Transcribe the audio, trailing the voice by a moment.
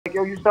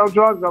yo, you sell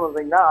drugs? I was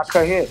like, nah, I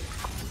cut hair.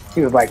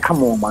 He was like,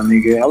 come on, my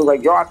nigga. I was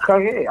like, yo, I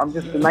cut hair. I'm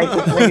just the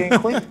nicest nigga in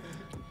Queens.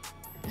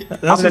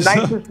 I'm the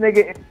nicest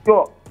nigga in New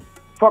York.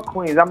 Fuck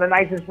Queens. I'm the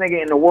nicest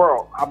nigga in the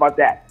world. How about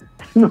that?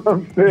 You know what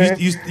I'm saying?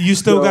 You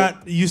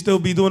still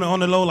be doing it on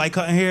the low, like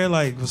cutting hair,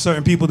 like for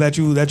certain people that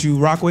you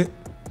rock with?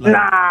 Like,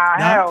 nah,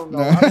 hell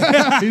no.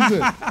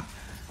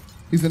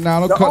 he said, nah,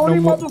 don't the cut only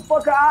no more.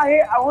 motherfucker out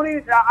here,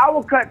 I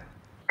would cut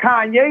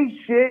Kanye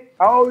shit.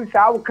 I always say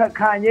I would cut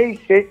Kanye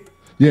shit.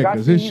 Yeah,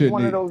 because his shit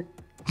one of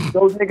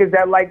those niggas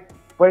that like,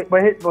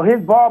 but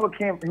his barber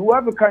can't.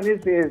 Whoever cut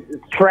his hair is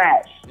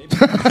trash.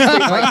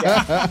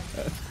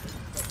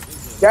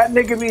 That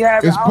nigga be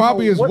having. It's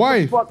probably his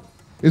wife.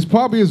 It's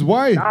probably his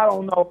wife. I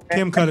don't know. Man.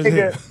 Kim cut his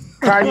hair.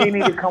 Kanye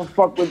need to come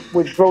fuck with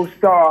Fredro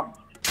Starr.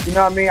 You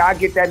know what I mean? I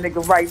get that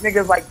nigga right.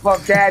 Niggas like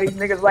Puff Daddy,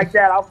 niggas like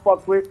that I'll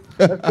fuck with.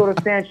 Let's go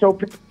to Sancho,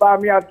 buy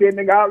me out there,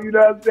 nigga. You know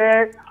what I'm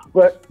saying?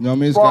 But you know what I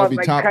mean? It's gotta be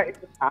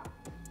top.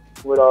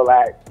 With all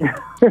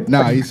that.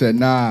 Nah, he said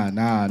nah.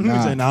 He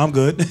said, nah, I'm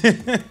good.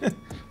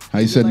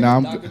 He said, like nah.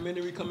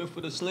 Documentary coming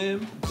for the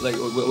Slam? Like,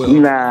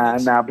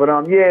 nah.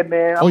 But yeah,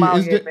 man. I'm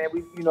out here, man.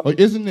 We,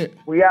 isn't it?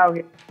 We out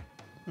here.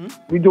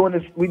 We doing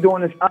this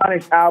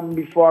Onyx album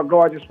before I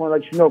go. I just want to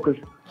let you know because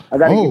I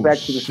got to get back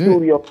to the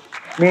studio.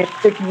 Me and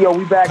Sticky,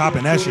 we back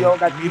in the studio.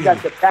 We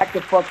got the back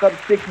the fuck up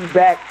Sticky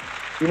back.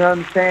 You know what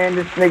I'm saying?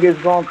 This nigga is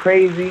going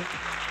crazy.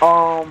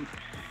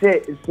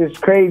 Shit, it's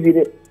just crazy.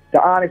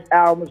 The Onyx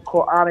album is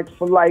called Onyx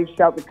for Life.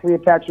 Shout to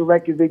Cleopatra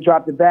Records. They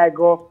dropped the bag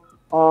off.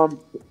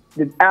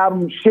 The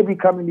album should be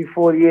coming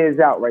before the year is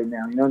out right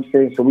now. You know what I'm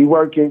saying? So we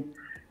working.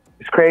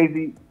 It's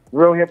crazy.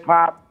 Real hip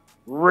hop.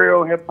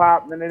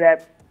 None of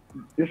that.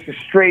 This is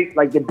straight.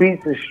 Like the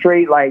beats are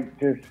straight. Like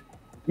just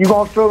you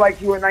gonna feel like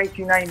you in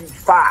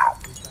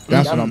 1995.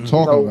 That's what I'm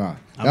talking about.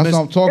 That's what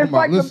I'm talking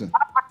about. Listen,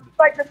 it's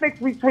like the mix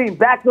between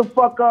Back the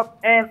Fuck Up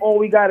and All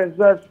We Got Is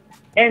Us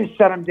and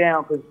Shut 'Em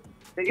Down. Because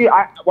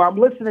while I'm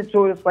listening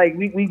to it, it's like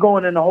we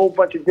going in a whole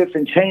bunch of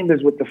different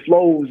chambers with the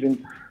flows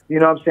and. You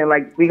know what I'm saying?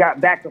 Like, we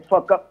got Back the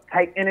Fuck Up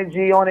type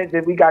energy on it.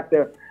 Then we got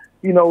the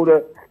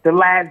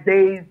Last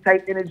Days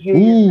type energy.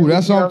 Ooh,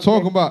 that's what I'm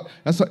talking about.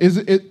 That's is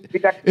it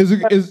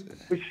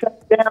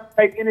Shut Down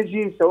type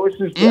energy. So it's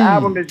just the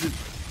album is just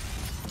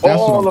that's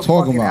all what I'm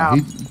talking about.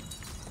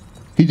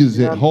 He just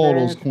hit all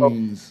those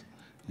queens.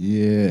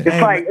 Yeah.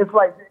 It's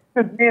like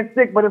it's being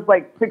sick, but it's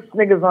like 6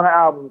 niggas on the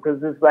album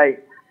because it's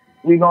like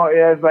we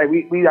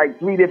like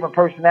 3 different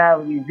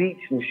personalities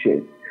each and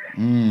shit.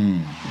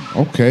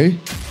 Okay.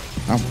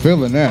 I'm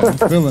feeling that.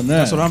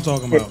 That's what I'm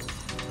talking about.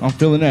 I'm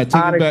feeling that.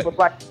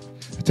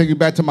 Take you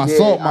back to my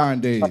Salt Mine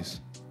days.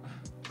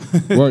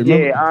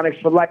 Onyx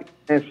for Life.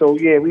 And so,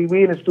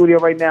 we in the studio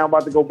right now. I'm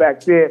about to go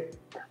back there.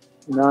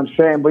 You know what I'm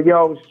saying? But,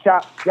 yo,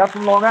 y'all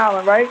from Long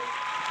Island, right?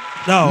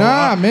 No.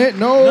 Nah, man.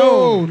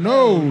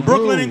 No.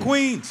 Brooklyn and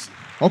Queens.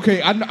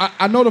 Okay,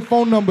 I know the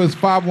phone number is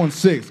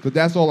 516, because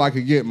that's all I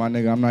could get, my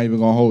nigga. I'm not even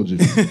going to hold you.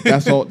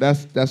 That's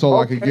all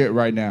I could get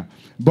right now.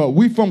 But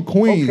we from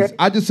Queens. Okay.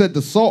 I just said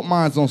the salt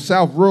mines on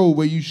South Road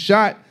where you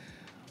shot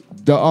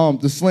the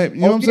slam.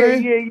 You know what I'm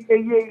saying?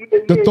 Yeah.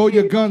 The Throw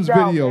Your Guns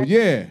video. Man.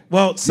 Yeah.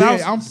 Well,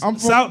 I'm from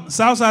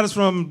Southside is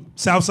from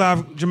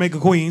Southside Jamaica,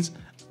 Queens.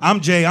 I'm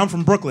Jay. I'm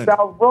from Brooklyn.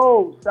 South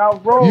Road.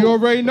 You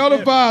already know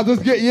the vibes.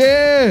 Let's get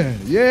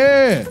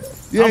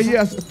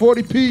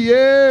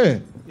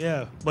 40p.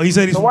 Yeah. But he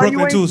said he's from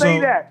Brooklyn too. So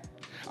that?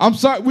 I'm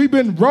sorry. We've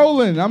been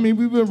rolling.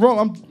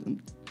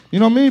 You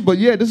know what I mean? But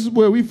yeah, this is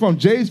where we from.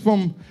 Jay's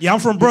from. Yeah, I'm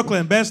from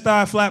Brooklyn,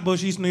 Bed-Stuy,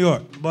 Flatbush, East New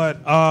York. But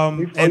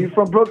you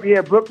from Brooklyn?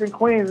 Yeah, Brooklyn,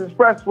 Queens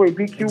Expressway,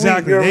 BQE.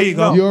 Exactly. There you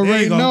go. You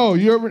already know.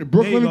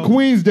 Brooklyn and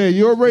Queens Day.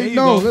 You already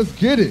know. Let's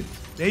get it.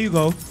 There you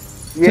go.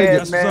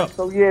 Yeah, man.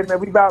 So yeah, man,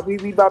 we about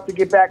to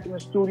get back in the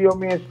studio,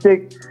 me and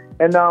Stick,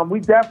 and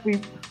we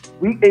definitely.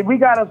 We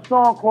got a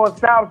song called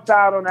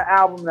Southside on the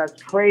album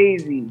that's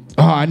crazy.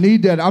 Oh, I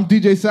need that. I'm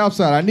DJ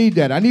Southside. I need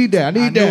that.